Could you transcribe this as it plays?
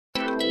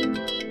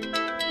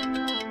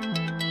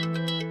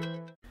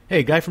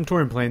Hey, Guy from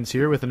Touring Plans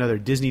here with another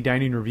Disney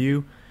dining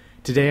review.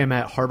 Today I'm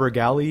at Harbour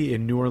Galley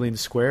in New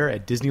Orleans Square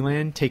at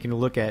Disneyland, taking a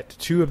look at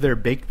two of their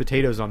baked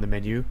potatoes on the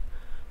menu.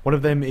 One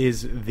of them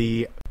is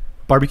the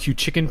barbecue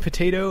chicken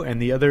potato, and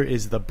the other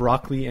is the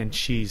broccoli and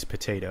cheese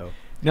potato.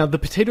 Now, the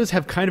potatoes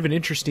have kind of an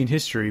interesting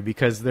history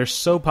because they're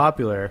so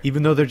popular,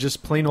 even though they're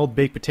just plain old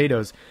baked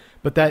potatoes,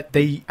 but that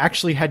they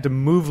actually had to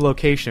move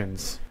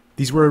locations.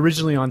 These were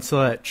originally on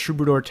sale at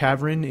Troubadour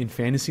Tavern in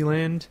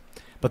Fantasyland,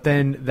 but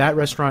then that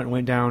restaurant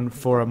went down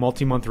for a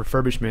multi-month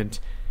refurbishment,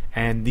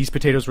 and these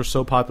potatoes were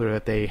so popular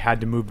that they had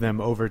to move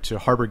them over to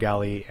Harbour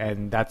Galley,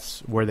 and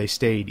that's where they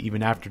stayed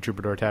even after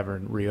Troubadour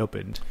Tavern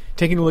reopened.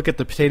 Taking a look at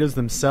the potatoes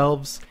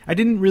themselves, I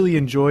didn't really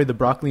enjoy the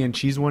broccoli and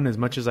cheese one as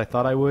much as I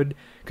thought I would,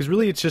 because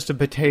really it's just a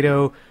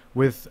potato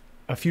with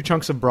a few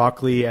chunks of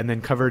broccoli and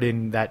then covered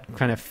in that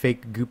kind of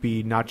fake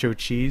goopy nacho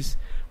cheese,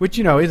 which,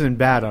 you know, isn't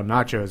bad on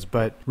nachos,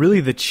 but really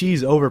the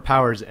cheese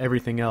overpowers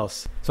everything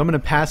else. So I'm going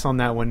to pass on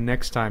that one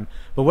next time.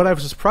 But what I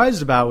was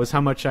surprised about was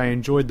how much I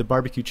enjoyed the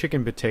barbecue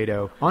chicken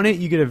potato. On it,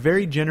 you get a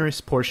very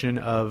generous portion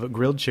of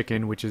grilled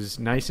chicken, which is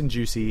nice and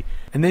juicy,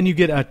 and then you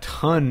get a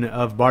ton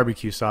of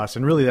barbecue sauce,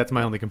 and really that's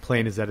my only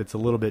complaint, is that it's a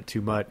little bit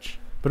too much.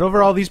 But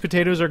overall, these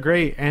potatoes are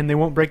great, and they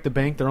won't break the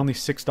bank. They're only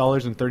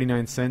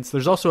 $6.39.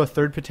 There's also a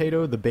third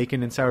potato, the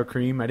bacon and sour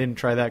cream. I didn't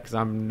try that because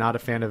I'm not a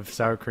fan of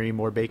sour cream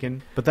or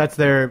bacon. But that's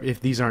there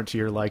if these aren't to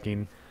your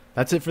liking.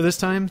 That's it for this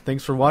time.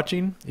 Thanks for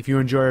watching. If you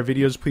enjoy our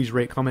videos, please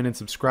rate, comment, and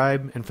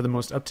subscribe. And for the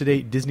most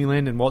up-to-date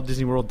Disneyland and Walt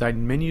Disney World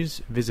dining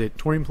menus, visit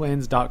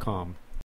touringplans.com.